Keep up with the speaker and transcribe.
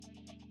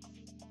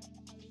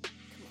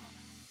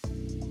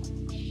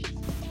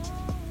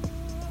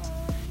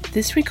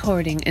This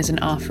recording is an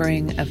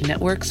offering of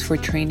Networks for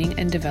Training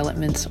and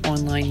Development's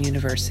online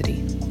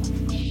university.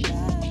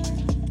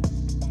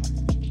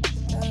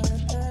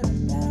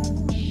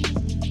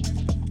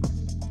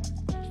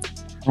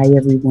 Hi,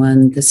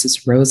 everyone. This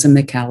is Rosa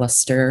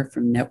McAllister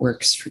from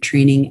Networks for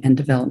Training and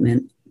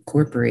Development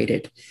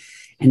Incorporated,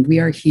 and we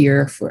are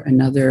here for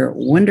another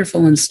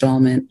wonderful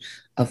installment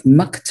of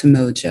Muck to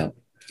Mojo,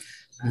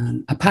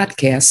 a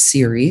podcast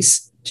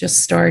series just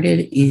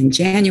started in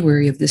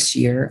January of this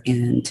year,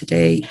 and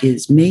today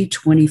is May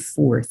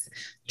 24th,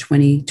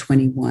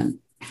 2021.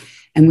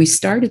 And we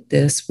started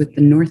this with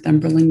the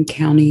Northumberland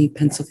County,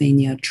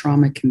 Pennsylvania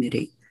Trauma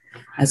Committee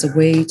as a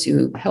way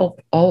to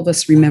help all of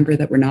us remember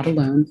that we're not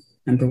alone,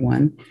 number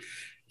one.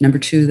 Number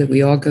two, that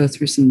we all go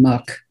through some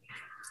muck.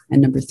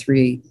 And number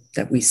three,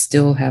 that we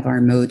still have our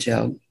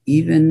mojo,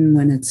 even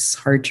when it's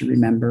hard to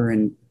remember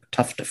and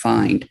tough to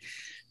find.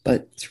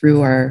 But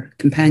through our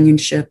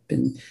companionship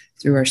and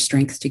through our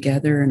strength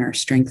together and our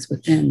strength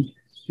within,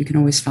 we can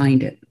always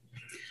find it.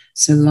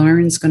 So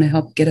Lauren's going to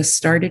help get us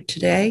started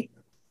today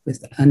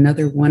with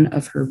another one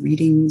of her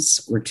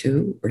readings, or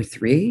two or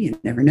three, you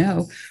never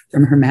know,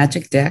 from her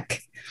magic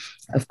deck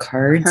of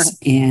cards.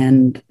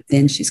 And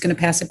then she's going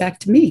to pass it back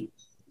to me.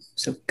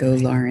 So go,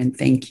 Lauren.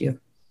 Thank you.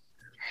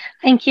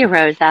 Thank you,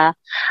 Rosa.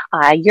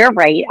 You're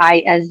right.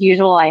 As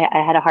usual, I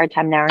had a hard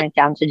time narrowing it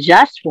down to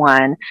just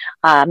one.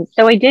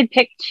 So I did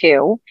pick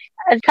two.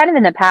 As kind of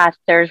in the past,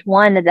 there's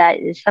one that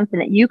is something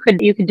that you could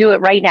do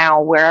it right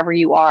now wherever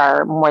you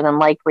are, more than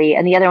likely,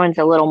 and the other one's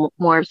a little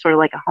more sort of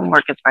like a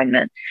homework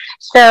assignment.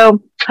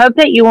 So hope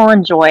that you will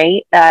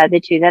enjoy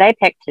the two that I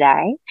picked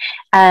today.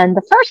 And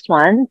the first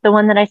one, the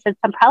one that I said,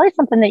 probably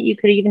something that you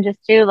could even just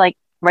do like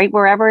right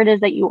wherever it is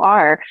that you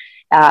are,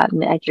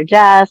 at your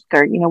desk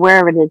or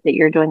wherever it is that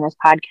you're doing this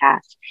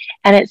podcast.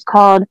 And it's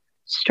called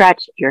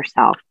Stretch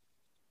Yourself.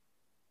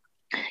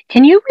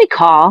 Can you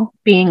recall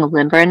being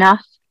limber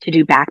enough to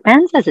do back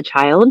bends as a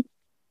child?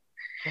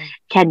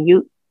 Can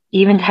you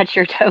even touch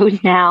your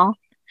toes now?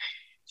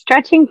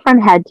 Stretching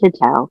from head to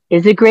toe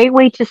is a great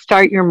way to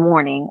start your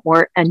morning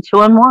and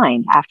to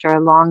unwind after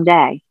a long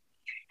day.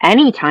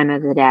 Any time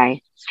of the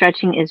day,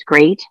 stretching is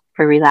great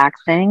for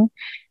relaxing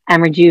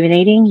and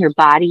rejuvenating your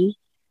body,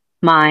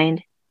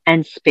 mind,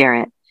 and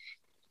spirit.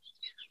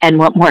 And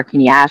what more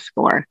can you ask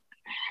for?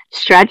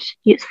 Stretch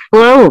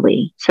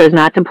slowly so as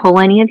not to pull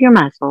any of your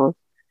muscles.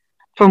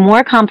 For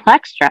more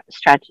complex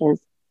stretches,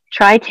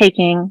 try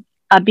taking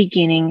a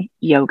beginning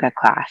yoga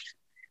class.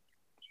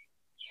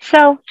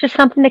 So just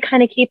something to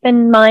kind of keep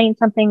in mind,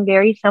 something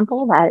very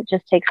simple that it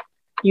just takes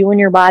you and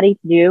your body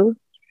to do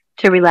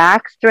to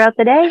relax throughout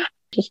the day.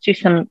 Just do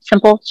some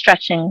simple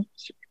stretching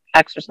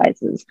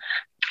exercises.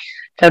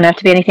 Don't have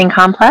to be anything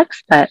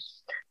complex, but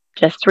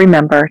just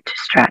remember to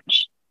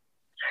stretch.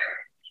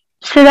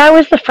 So that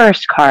was the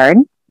first card.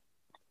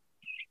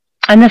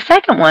 And the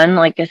second one,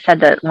 like I said,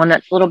 the one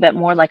that's a little bit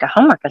more like a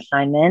homework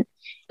assignment,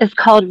 is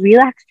called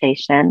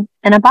Relaxation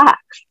in a Box.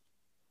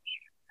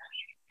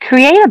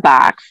 Create a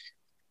box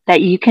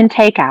that you can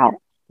take out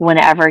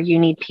whenever you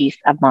need peace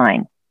of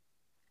mind.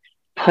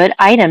 Put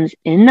items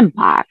in the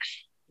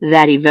box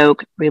that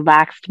evoke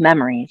relaxed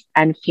memories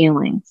and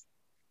feelings.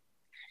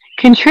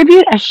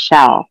 Contribute a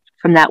shell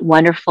from that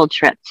wonderful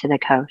trip to the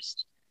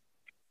coast,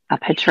 a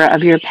picture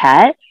of your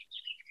pet,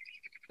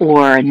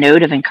 or a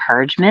note of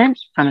encouragement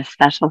from a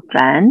special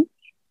friend.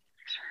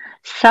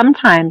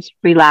 Sometimes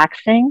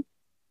relaxing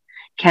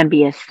can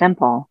be as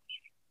simple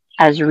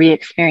as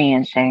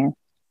re-experiencing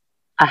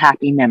a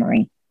happy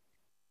memory.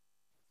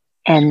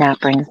 And that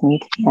brings me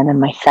to the end of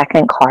my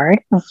second card.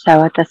 And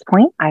so at this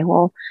point, I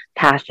will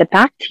pass it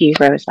back to you,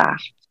 Rosa.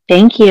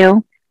 Thank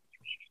you.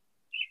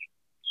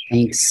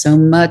 Thanks so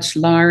much,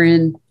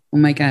 Lauren. Oh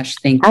my gosh,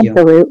 thank you.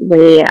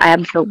 Absolutely.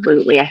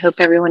 I hope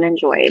everyone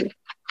enjoyed.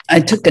 I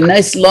took a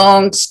nice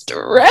long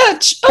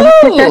stretch.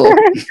 Oh,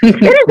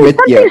 with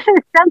you. So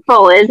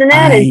simple, isn't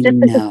it? It's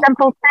just a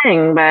simple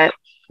thing, but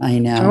I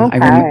know.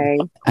 Okay.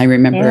 I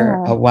remember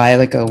a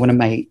while ago, one of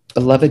my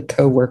beloved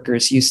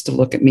coworkers used to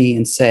look at me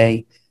and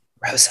say,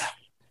 Rosa,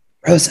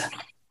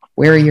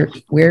 where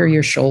are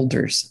your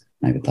shoulders?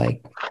 And I would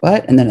like,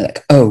 what? And then I'm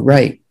like, oh,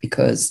 right.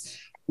 Because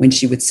when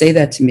she would say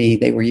that to me,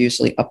 they were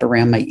usually up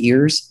around my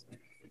ears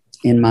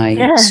in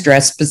my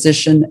stress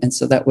position. And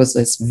so that was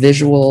this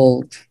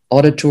visual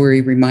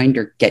auditory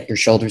reminder, get your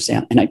shoulders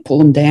down. And I'd pull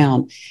them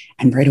down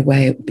and right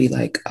away it would be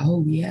like,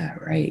 oh yeah,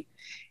 right.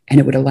 And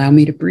it would allow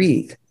me to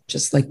breathe,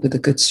 just like with a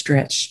good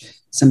stretch.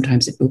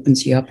 Sometimes it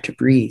opens you up to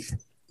breathe.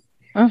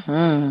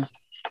 Mm-hmm.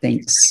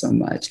 Thanks so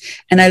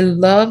much. And I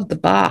love the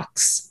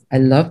box. I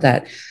love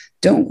that.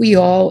 Don't we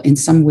all in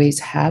some ways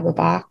have a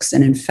box?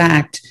 And in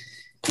fact,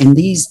 in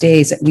these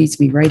days, that leads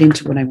me right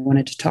into what I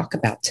wanted to talk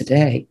about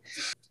today.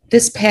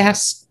 This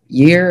past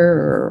year,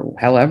 or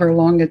however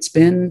long it's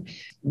been,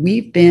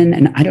 we've been,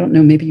 and I don't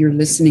know, maybe you're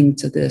listening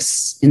to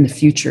this in the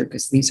future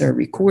because these are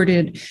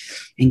recorded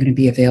and going to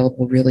be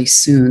available really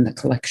soon, the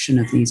collection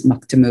of these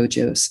Muck to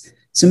Mojos.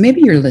 So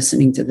maybe you're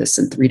listening to this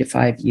in 3 to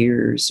 5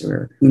 years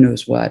or who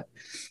knows what.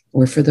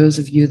 Or for those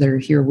of you that are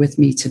here with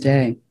me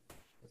today,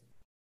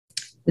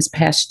 This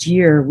past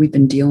year, we've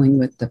been dealing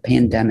with the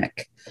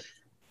pandemic.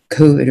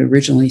 COVID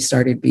originally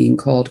started being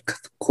called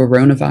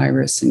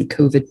coronavirus and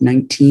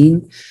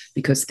COVID-19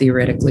 because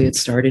theoretically it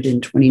started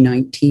in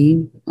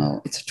 2019.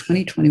 Well, it's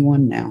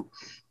 2021 now.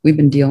 We've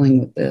been dealing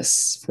with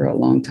this for a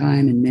long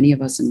time, and many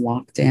of us in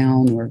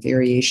lockdown or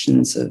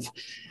variations of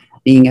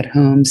being at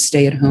home,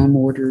 stay-at-home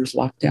orders,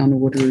 lockdown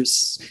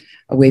orders,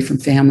 away from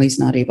families,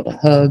 not able to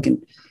hug.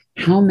 And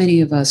how many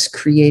of us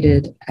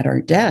created at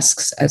our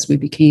desks as we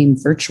became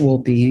virtual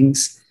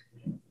beings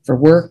for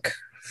work,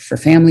 for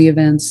family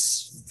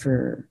events,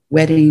 for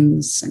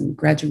weddings and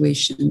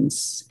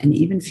graduations, and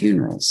even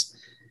funerals.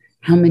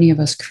 How many of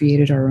us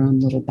created our own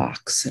little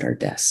box at our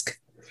desk?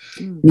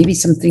 Maybe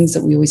some things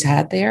that we always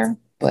had there,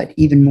 but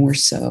even more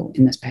so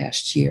in this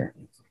past year.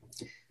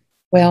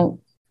 Well,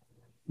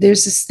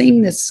 there's this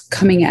thing that's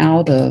coming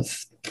out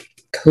of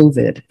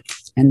COVID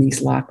and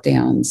these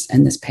lockdowns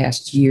and this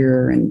past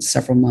year and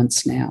several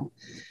months now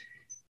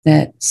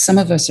that some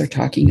of us are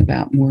talking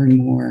about more and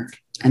more.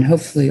 And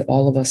hopefully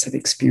all of us have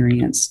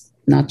experienced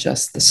not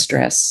just the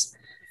stress,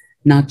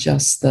 not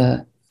just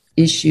the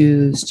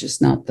issues,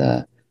 just not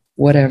the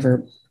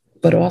whatever,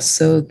 but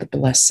also the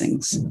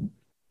blessings.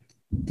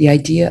 The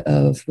idea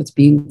of what's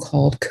being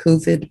called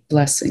COVID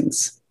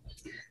blessings,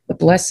 the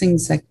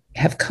blessings that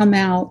have come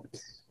out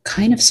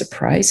kind of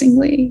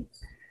surprisingly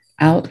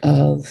out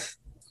of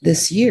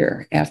this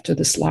year, after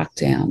this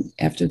lockdown,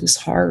 after this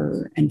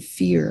horror and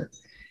fear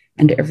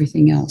and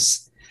everything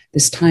else,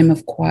 this time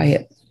of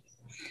quiet.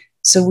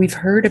 So we've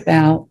heard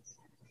about,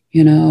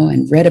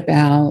 and read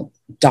about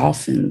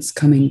dolphins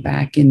coming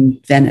back in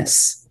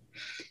Venice.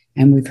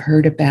 And we've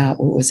heard about,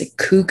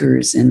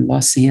 cougars in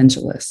Los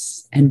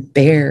Angeles and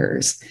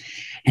bears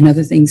and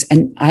other things.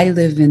 And I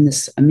live in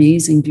this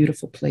amazing,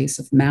 beautiful place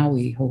of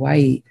Maui,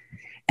 Hawaii.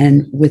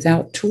 And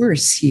without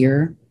tourists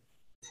here,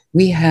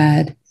 we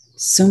had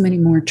so many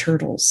more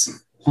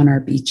turtles on our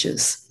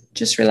beaches,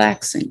 just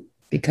relaxing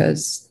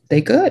because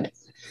they could.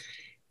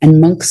 And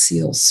monk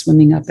seals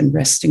swimming up and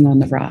resting on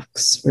the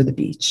rocks or the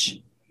beach.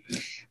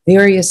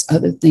 Various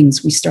other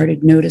things we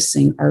started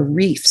noticing are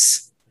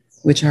reefs,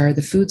 which are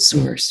the food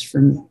source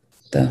from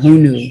the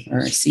honu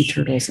or sea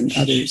turtles and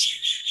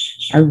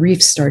others. Our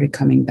reefs started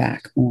coming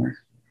back more.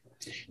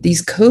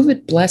 These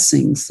COVID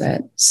blessings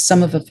that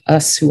some of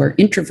us who are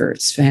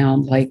introverts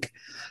found like,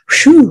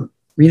 whew,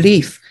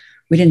 relief.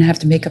 We didn't have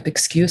to make up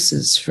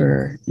excuses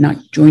for not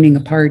joining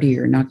a party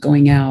or not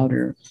going out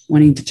or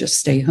wanting to just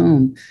stay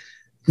home.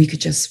 We could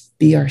just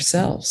be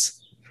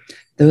ourselves.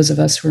 Those of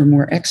us who are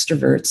more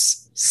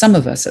extroverts, some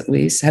of us at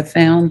least, have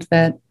found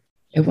that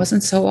it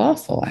wasn't so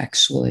awful,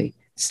 actually,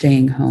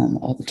 staying home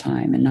all the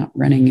time and not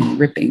running and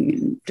ripping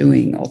and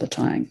doing all the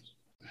time.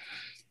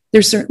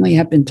 There certainly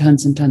have been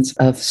tons and tons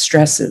of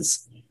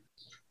stresses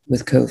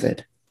with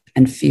COVID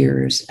and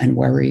fears and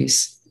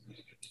worries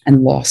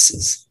and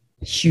losses,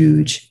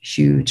 huge,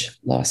 huge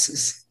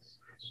losses.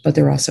 But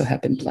there also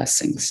have been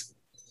blessings.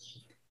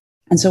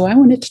 And so I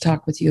wanted to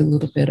talk with you a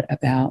little bit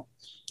about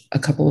a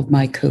couple of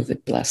my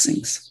COVID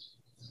blessings.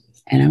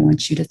 And I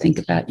want you to think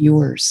about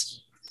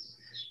yours.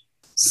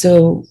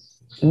 So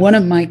one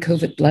of my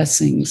COVID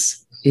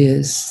blessings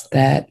is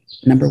that,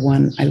 number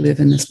one, I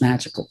live in this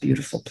magical,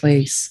 beautiful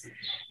place.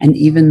 And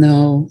even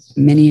though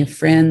many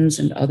friends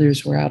and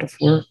others were out of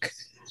work,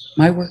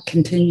 my work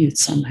continued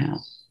somehow.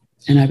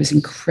 And I was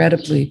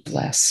incredibly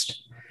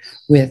blessed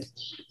with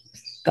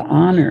the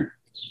honor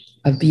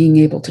of being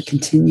able to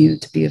continue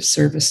to be of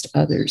service to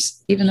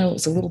others, even though it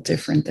was a little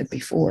different than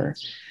before.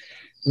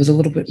 It was a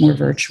little bit more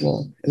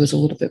virtual. It was a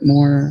little bit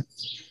more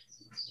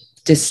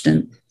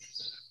distant,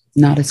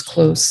 not as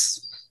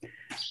close,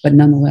 but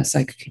nonetheless,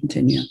 I could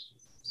continue.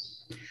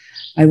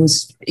 I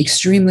was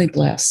extremely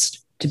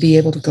blessed to be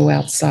able to go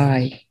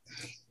outside,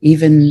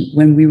 even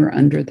when we were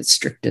under the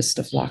strictest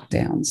of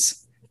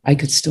lockdowns. I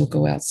could still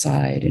go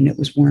outside and it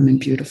was warm and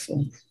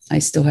beautiful. I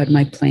still had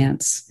my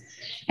plants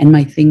and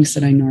my things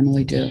that I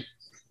normally do.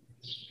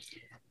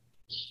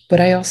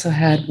 But I also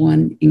had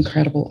one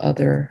incredible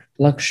other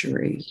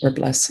luxury or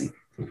blessing.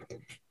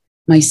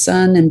 My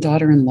son and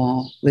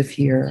daughter-in-law live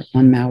here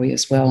on Maui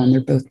as well, and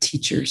they're both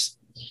teachers.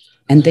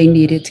 And they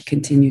needed to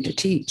continue to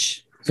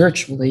teach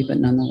virtually, but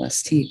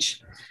nonetheless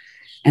teach.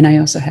 And I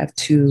also have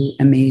two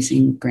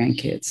amazing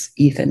grandkids,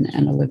 Ethan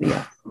and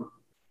Olivia.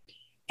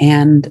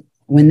 And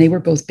when they were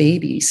both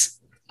babies,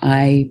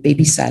 I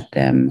babysat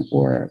them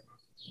or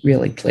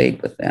really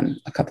played with them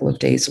a couple of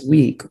days a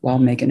week while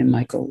Megan and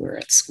Michael were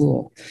at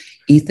school.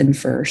 Ethan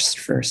first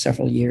for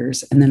several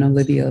years, and then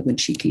Olivia when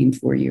she came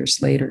 4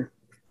 years later.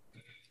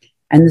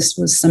 And this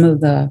was some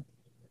of the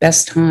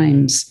best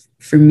times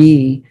for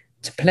me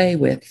to play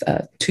with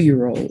a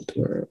 2-year-old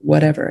or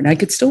whatever. And I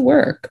could still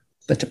work,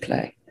 but to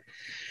play.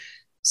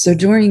 So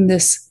during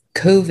this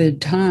COVID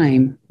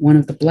time, one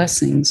of the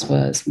blessings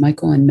was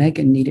Michael and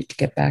Megan needed to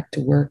get back to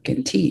work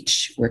and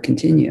teach or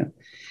continue.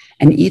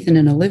 And Ethan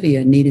and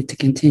Olivia needed to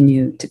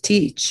continue to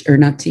teach, or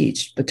not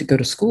teach, but to go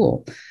to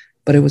school.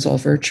 But it was all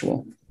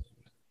virtual.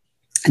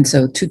 And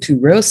so Tutu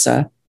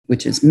Rosa,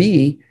 which is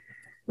me,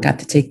 got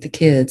to take the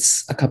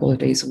kids a couple of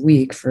days a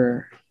week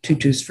for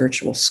Tutu's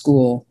Virtual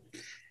School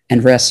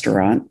and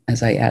Restaurant,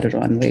 as I added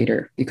on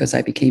later, because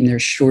I became their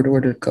short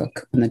order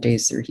cook on the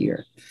days they're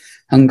here.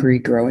 Hungry,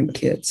 growing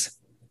kids.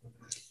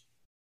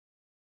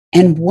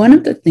 And one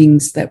of the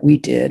things that we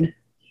did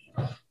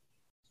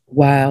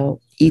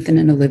while Ethan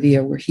and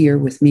Olivia were here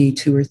with me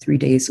 2 or 3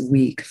 days a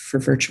week for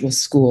virtual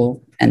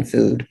school and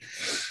food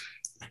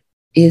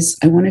is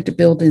I wanted to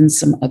build in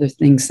some other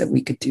things that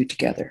we could do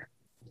together.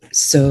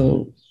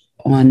 So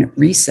on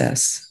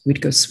recess,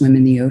 we'd go swim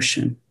in the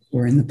ocean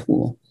or in the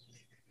pool,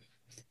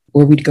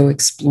 or we'd go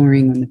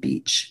exploring on the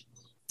beach.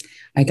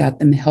 I got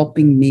them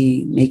helping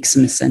me make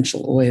some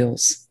essential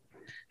oils.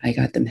 I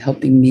got them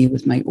helping me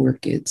with my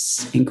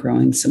orchids and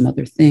growing some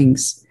other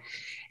things.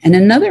 And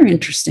another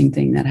interesting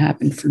thing that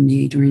happened for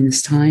me during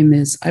this time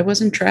is I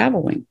wasn't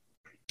traveling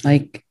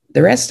like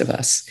the rest of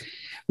us,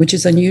 which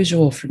is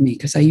unusual for me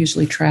because I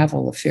usually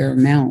travel a fair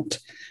amount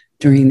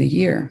during the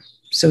year.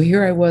 So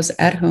here I was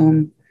at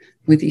home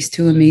with these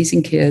two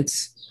amazing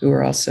kids who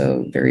are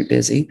also very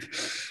busy,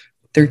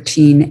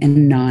 13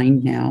 and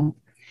 9 now,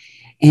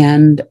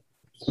 and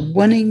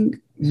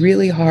wanting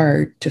really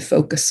hard to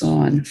focus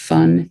on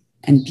fun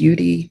and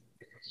beauty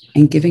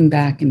and giving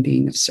back and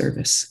being of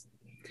service.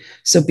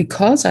 So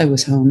because I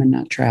was home and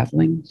not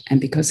traveling, and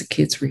because the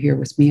kids were here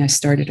with me, I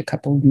started a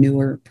couple of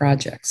newer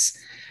projects.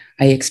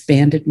 I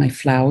expanded my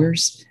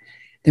flowers.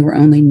 There were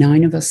only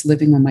 9 of us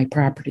living on my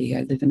property.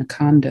 I live in a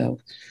condo,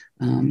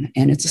 and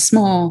it's a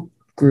small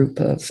group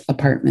of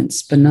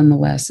apartments, but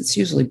nonetheless, it's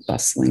usually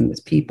bustling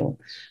with people.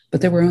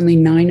 But there were only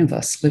 9 of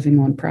us living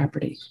on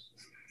property.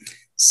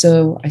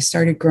 So I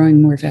started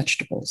growing more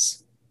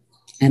vegetables,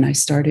 and I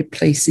started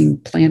placing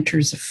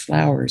planters of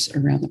flowers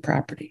around the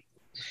property.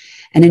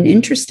 And an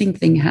interesting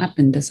thing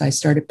happened as I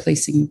started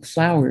placing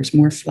flowers,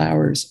 more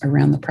flowers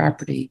around the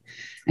property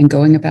and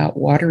going about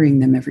watering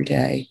them every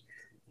day,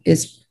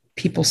 is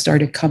people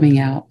started coming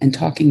out and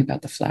talking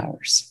about the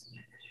flowers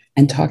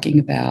and talking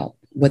about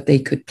what they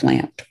could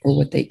plant or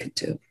what they could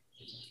do.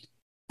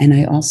 And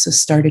I also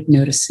started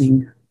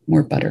noticing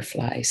more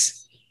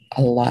butterflies,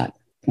 a lot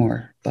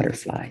more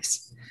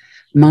butterflies,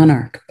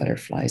 monarch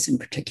butterflies in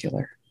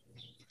particular.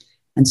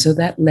 And so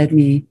that led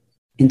me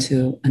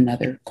into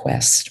another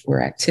quest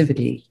or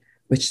activity,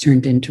 which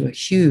turned into a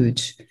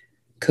huge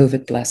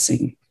COVID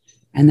blessing,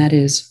 and that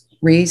is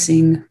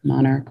raising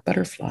monarch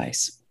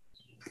butterflies.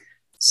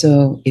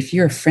 So if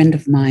you're a friend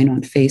of mine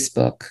on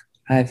Facebook,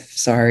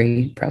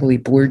 probably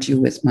bored you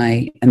with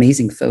my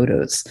amazing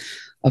photos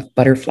of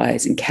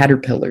butterflies and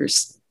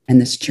caterpillars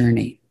and this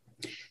journey.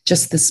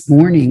 Just this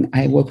morning,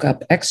 I woke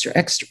up extra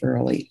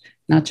early,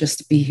 not just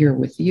to be here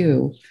with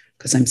you,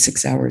 because I'm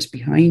 6 hours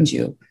behind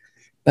you,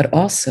 but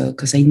also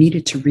because I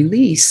needed to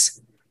release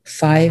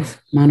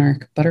 5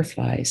 monarch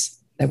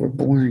butterflies that were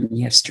born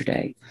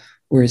yesterday,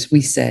 or as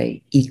we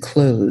say,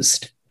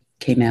 eclosed,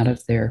 came out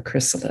of their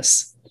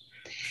chrysalis.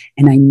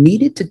 And I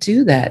needed to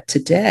do that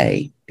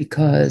today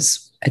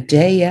because a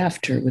day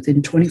after,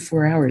 within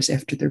 24 hours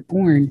after they're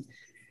born,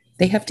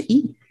 they have to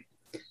eat.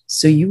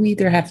 So you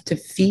either have to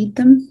feed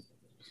them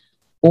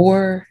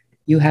or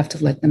you have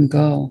to let them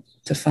go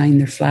to find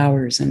their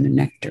flowers and their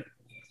nectar.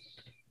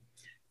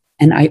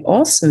 And I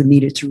also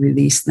needed to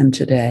release them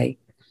today,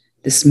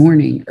 this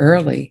morning,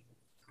 early,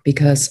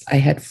 because I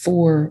had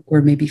 4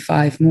 or maybe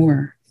 5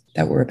 more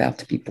that were about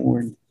to be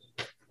born.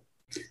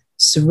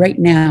 So right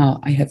now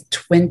I have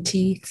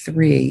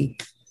 23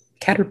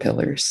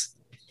 caterpillars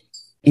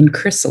in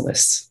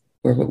chrysalis,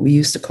 or what we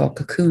used to call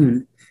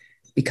cocoon,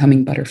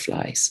 becoming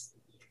butterflies.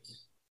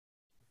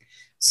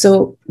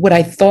 So what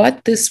I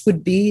thought this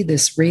would be,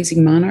 this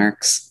raising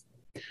monarchs,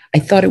 I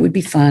thought it would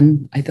be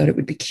fun. I thought it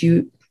would be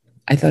cute.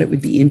 I thought it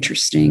would be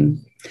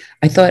interesting.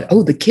 I thought,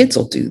 oh, the kids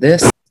will do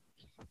this.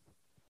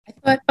 I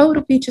thought, oh,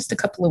 it'll be just a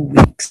couple of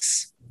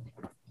weeks.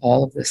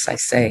 All of this, I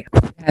say,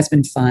 has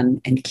been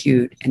fun and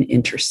cute and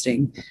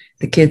interesting.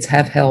 The kids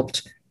have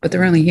helped, but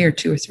they're only here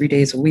 2 or 3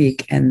 days a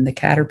week, and the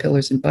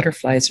caterpillars and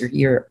butterflies are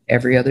here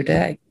every other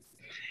day.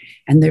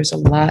 And there's a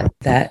lot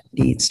that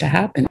needs to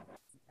happen.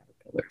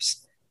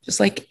 Caterpillars, just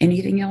like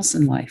anything else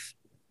in life.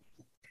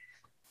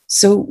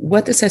 So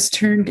what this has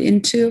turned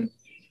into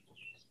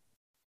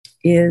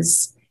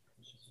is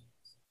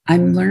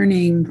I'm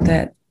learning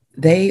that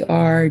they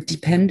are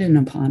dependent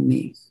upon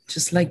me,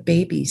 just like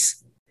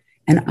babies,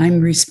 and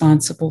I'm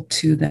responsible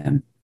to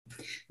them.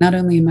 Not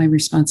only am I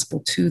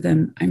responsible to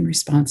them, I'm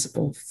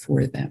responsible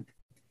for them.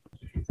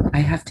 I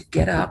have to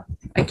get up.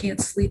 I can't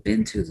sleep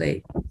in too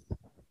late.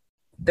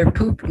 Their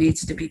poop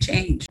needs to be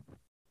changed.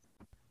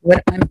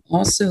 What I'm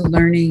also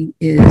learning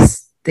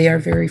is they are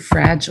very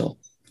fragile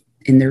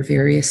in their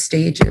various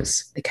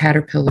stages, the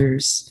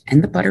caterpillars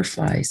and the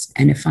butterflies.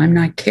 And if I'm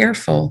not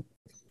careful,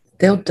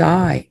 they'll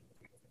die.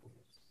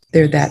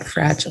 They're that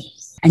fragile.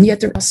 And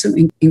yet they're also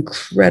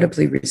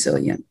incredibly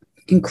resilient,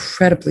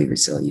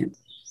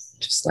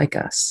 just like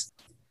us.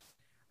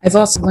 I've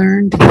also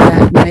learned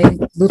that my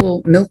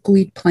little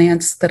milkweed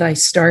plants that I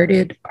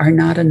started are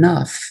not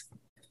enough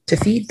to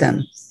feed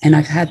them. And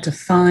I've had to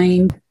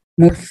find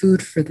more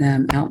food for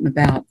them out and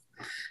about.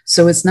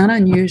 So it's not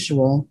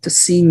unusual to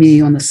see me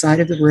on the side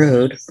of the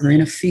road or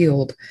in a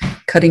field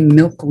cutting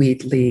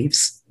milkweed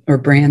leaves or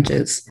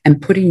branches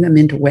and putting them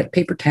into wet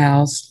paper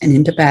towels and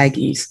into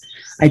baggies.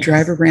 I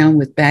drive around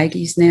with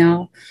baggies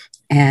now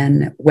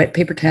and wet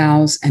paper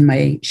towels and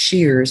my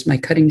shears, my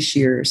cutting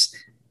shears,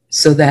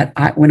 so that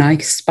when I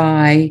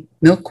spy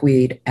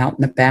milkweed out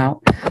and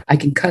about, I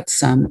can cut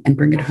some and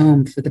bring it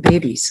home for the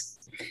babies,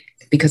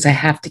 because I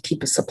have to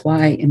keep a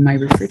supply in my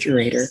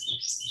refrigerator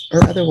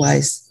or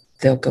otherwise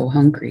they'll go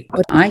hungry.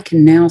 But I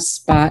can now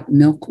spot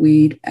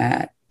milkweed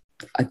at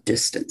a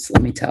distance,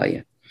 let me tell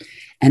you.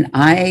 And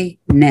I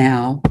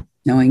now,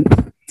 knowing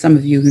some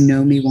of you who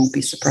know me won't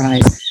be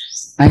surprised,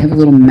 I have a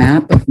little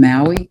map of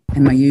Maui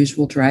and my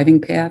usual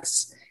driving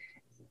paths,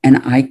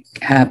 and I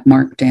have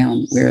marked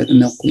down where the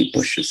milkweed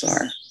bushes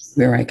are,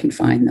 where I can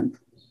find them.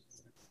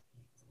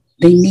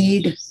 They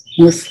need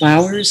more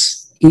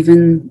flowers,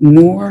 even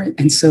more,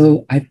 and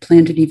so I've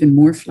planted even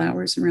more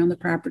flowers around the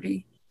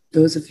property.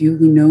 Those of you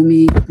who know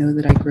me know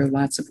that I grow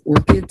lots of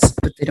orchids,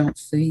 but they don't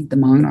feed the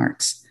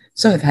monarchs.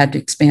 So I've had to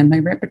expand my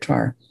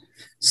repertoire.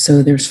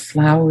 So there's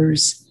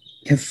flowers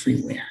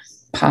everywhere,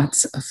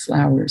 pots of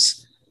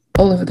flowers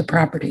all over the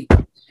property.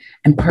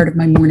 And part of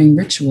my morning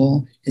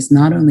ritual is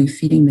not only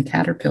feeding the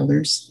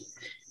caterpillars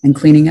and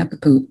cleaning up the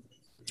poop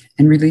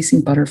and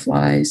releasing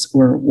butterflies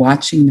or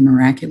watching the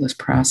miraculous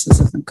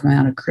process of them come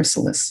out of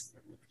chrysalis,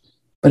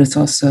 but it's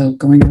also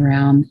going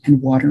around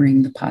and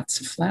watering the pots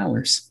of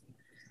flowers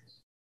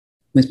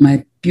with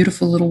my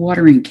beautiful little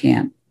watering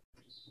can.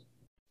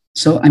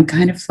 So I'm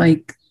kind of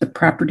like the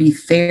property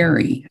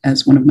fairy,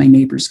 as one of my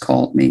neighbors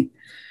called me.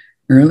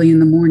 Early in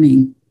the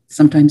morning,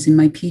 sometimes in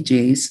my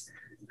PJs,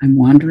 I'm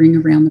wandering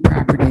around the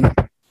property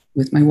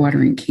with my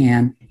watering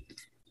can,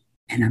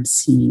 and I'm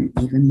seeing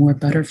even more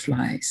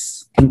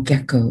butterflies and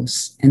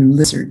geckos and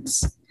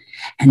lizards.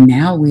 And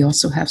now we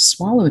also have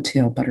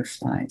swallowtail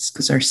butterflies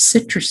because our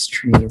citrus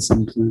tree is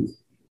in bloom.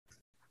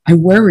 I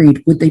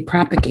worried, would they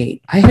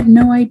propagate? I had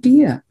no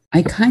idea.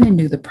 I kind of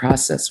knew the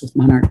process with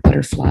monarch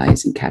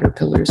butterflies and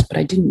caterpillars, but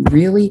I didn't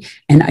really,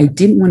 and I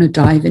didn't want to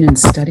dive in and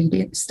study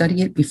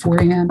it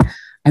beforehand.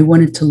 I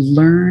wanted to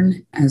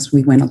learn as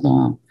we went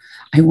along.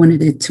 I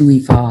wanted it to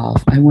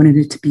evolve. I wanted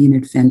it to be an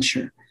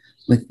adventure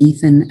with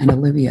Ethan and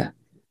Olivia.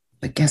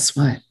 But guess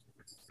what?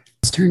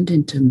 It's turned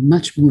into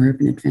much more of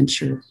an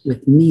adventure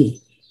with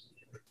me.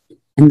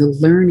 And the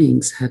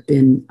learnings have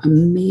been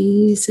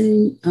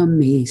amazing,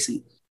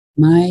 amazing.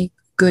 My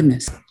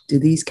goodness, do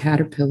these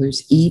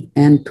caterpillars eat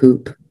and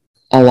poop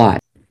a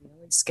lot. The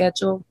daily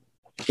schedule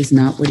is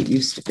not what it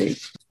used to be.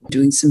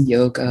 Doing some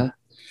yoga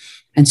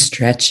and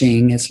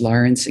stretching, as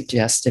Lauren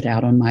suggested,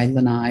 out on my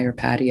lanai or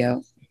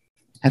patio,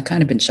 I've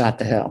kind of been shot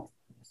to hell.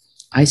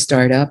 I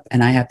start up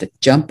and I have to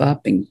jump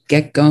up and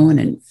get going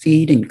and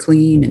feed and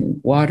clean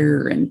and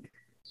water, and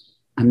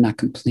I'm not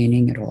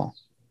complaining at all.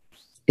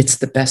 It's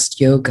the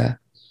best yoga.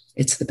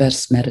 It's the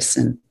best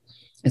medicine.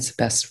 It's the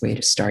best way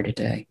to start a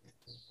day.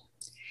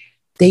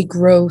 They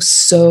grow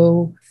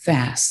so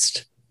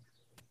fast.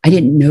 I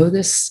didn't know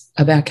this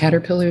about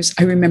caterpillars.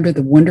 I remember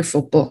the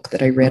wonderful book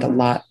that I read a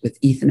lot with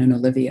Ethan and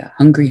Olivia,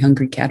 Hungry,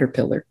 Hungry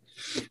Caterpillar,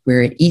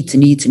 where it eats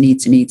and eats and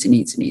eats and eats and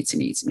eats and eats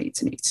and eats and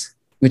eats and eats,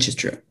 which is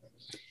true.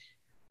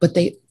 But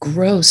they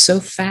grow so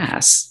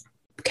fast,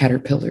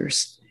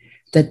 caterpillars,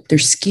 that their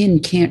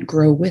skin can't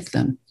grow with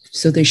them.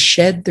 So they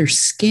shed their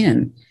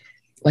skin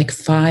like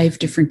 5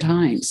 different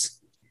times.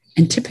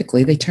 And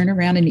typically they turn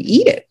around and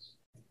eat it,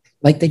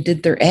 like they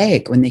did their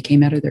egg when they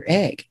came out of their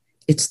egg.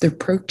 It's their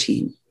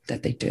protein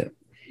that they do.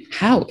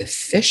 How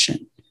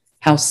efficient,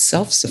 how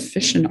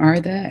self-sufficient are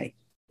they?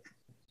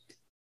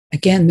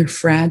 Again, they're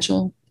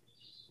fragile,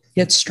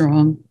 yet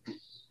strong,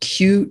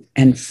 cute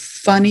and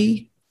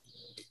funny,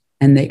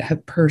 and they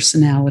have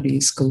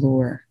personalities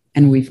galore,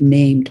 and we've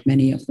named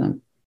many of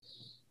them.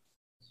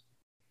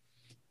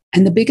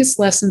 And the biggest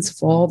lessons of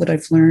all that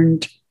I've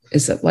learned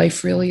is that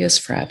life really is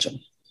fragile.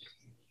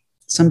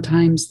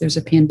 Sometimes there's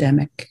a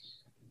pandemic.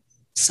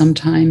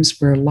 Sometimes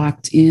we're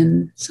locked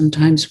in.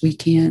 Sometimes we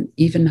can't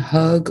even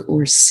hug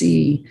or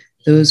see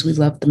those we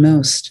love the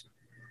most.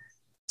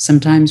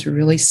 Sometimes we're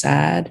really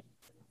sad.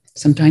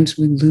 Sometimes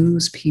we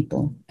lose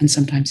people, and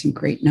sometimes in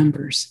great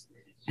numbers.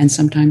 And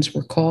sometimes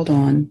we're called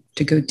on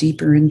to go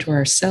deeper into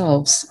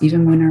ourselves,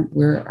 even when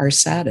we're our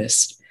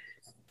saddest,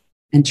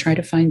 and try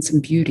to find some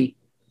beauty.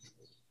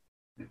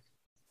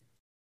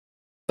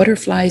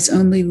 Butterflies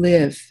only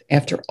live,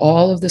 after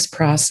all of this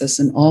process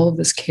and all of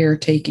this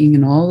caretaking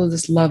and all of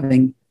this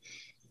loving,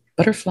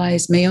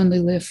 butterflies may only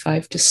live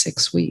 5 to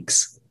 6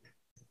 weeks.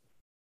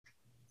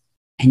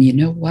 And you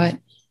know what?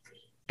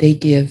 They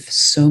give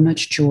so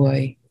much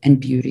joy and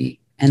beauty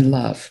and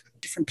love.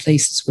 Different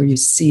places where you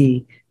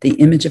see the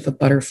image of a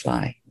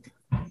butterfly.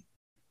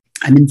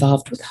 I'm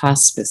involved with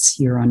hospice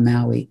here on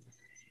Maui,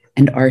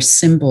 and our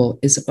symbol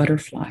is a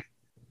butterfly.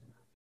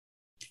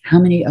 How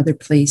many other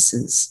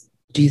places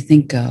do you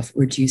think of,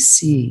 or do you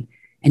see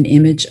an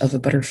image of a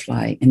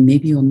butterfly? And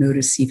maybe you'll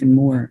notice even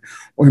more.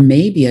 Or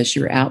maybe as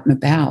you're out and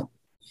about,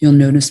 you'll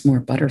notice more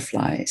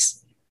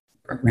butterflies.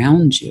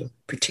 around you,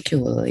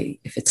 particularly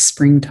if it's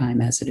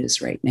springtime as it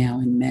is right now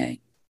in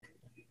May.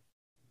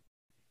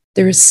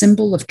 They're a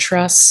symbol of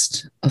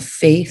trust, of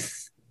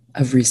faith,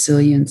 of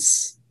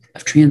resilience,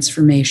 of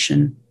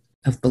transformation,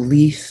 of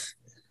belief,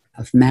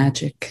 of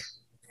magic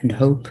and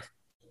hope.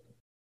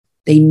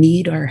 They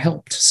need our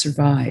help to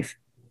survive.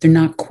 They're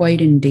not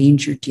quite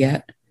endangered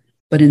yet,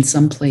 but in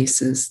some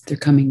places they're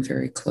coming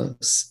very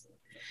close.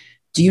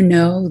 Do you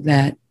know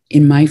that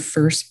in my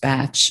first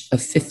batch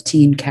of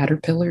 15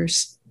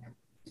 caterpillars,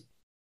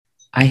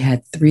 I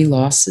had 3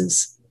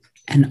 losses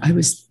and I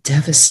was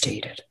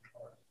devastated.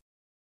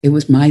 It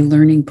was my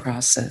learning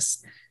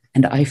process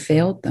and I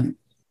failed them.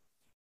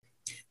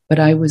 But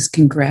I was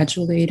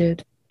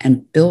congratulated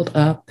and built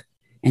up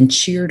and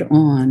cheered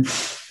on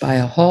by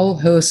a whole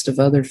host of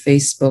other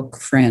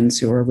Facebook friends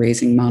who are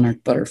raising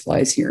monarch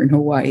butterflies here in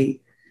Hawaii.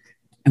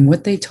 And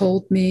what they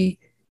told me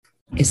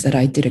is that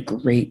I did a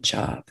great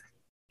job,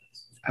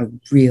 a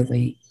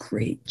really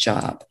great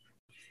job.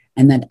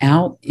 And that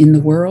out in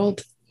the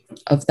world,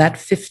 of that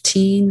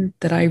 15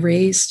 that I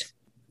raised,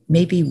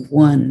 maybe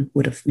 1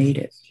 would have made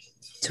it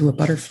to a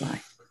butterfly.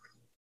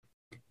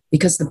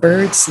 Because the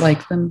birds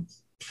like them,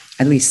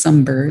 at least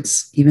some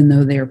birds, even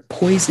though they're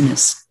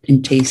poisonous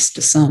in taste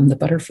to some, the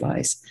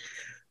butterflies.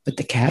 But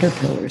the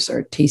caterpillars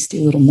are tasty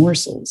little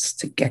morsels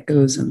to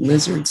geckos and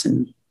lizards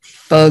and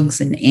bugs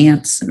and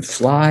ants and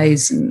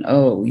flies. And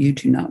oh, you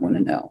do not want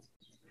to know.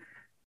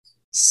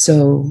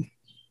 So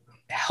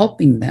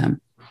helping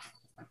them,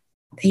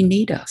 they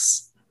need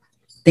us.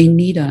 They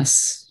need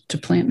us to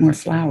plant more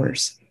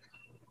flowers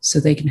so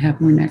they can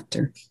have more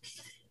nectar.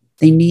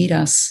 They need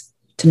us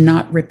to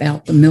not rip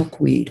out the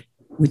milkweed,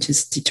 which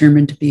is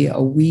determined to be a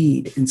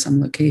weed in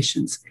some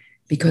locations,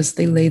 because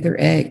they lay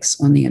their eggs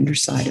on the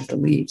underside of the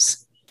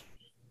leaves.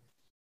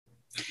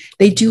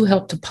 They do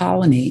help to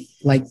pollinate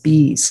like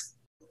bees,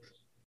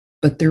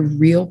 but their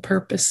real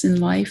purpose in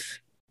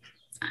life,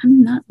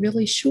 I'm not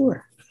really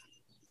sure,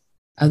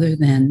 other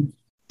than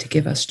to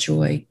give us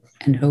joy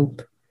and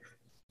hope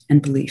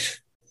and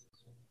belief.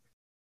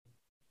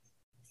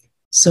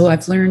 So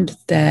I've learned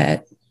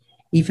that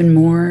even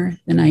more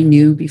than I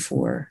knew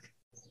before,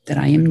 that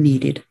I am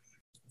needed,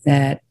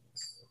 that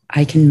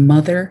I can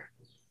mother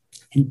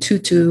and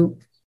tutu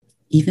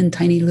even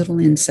tiny little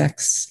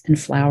insects and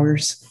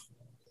flowers,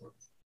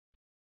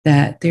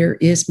 that there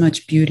is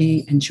much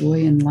beauty and joy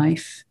in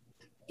life,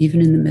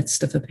 even in the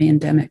midst of a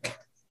pandemic.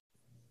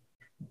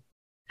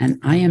 And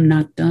I am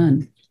not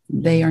done.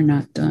 They are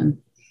not done.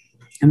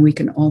 And we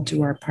can all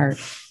do our part.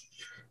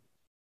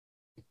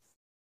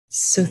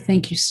 So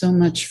thank you so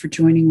much for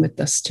joining with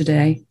us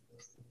today.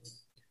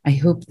 I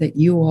hope that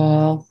you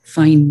all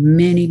find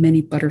many,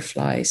 many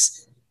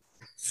butterflies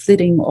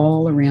flitting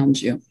all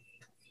around you.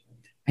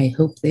 I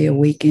hope they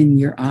awaken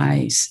your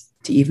eyes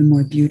to even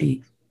more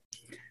beauty.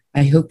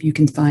 I hope you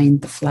can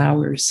find the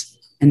flowers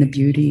and the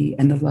beauty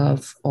and the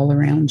love all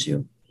around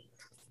you,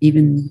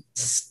 even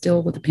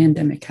still with the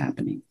pandemic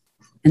happening,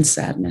 and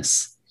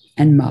sadness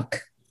and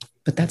muck.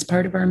 But that's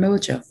part of our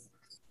mojo.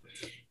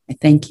 I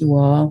thank you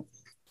all.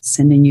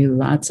 Sending you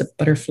lots of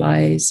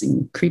butterflies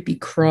and creepy,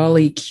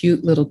 crawly,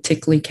 cute little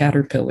tickly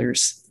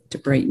caterpillars to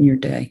brighten your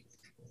day.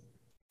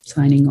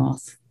 Signing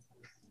off.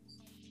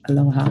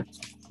 Aloha.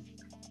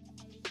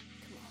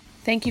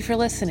 Thank you for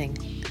listening.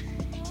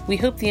 We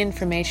hope the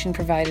information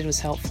provided was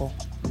helpful.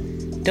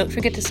 Don't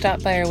forget to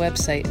stop by our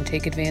website and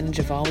take advantage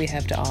of all we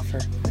have to offer.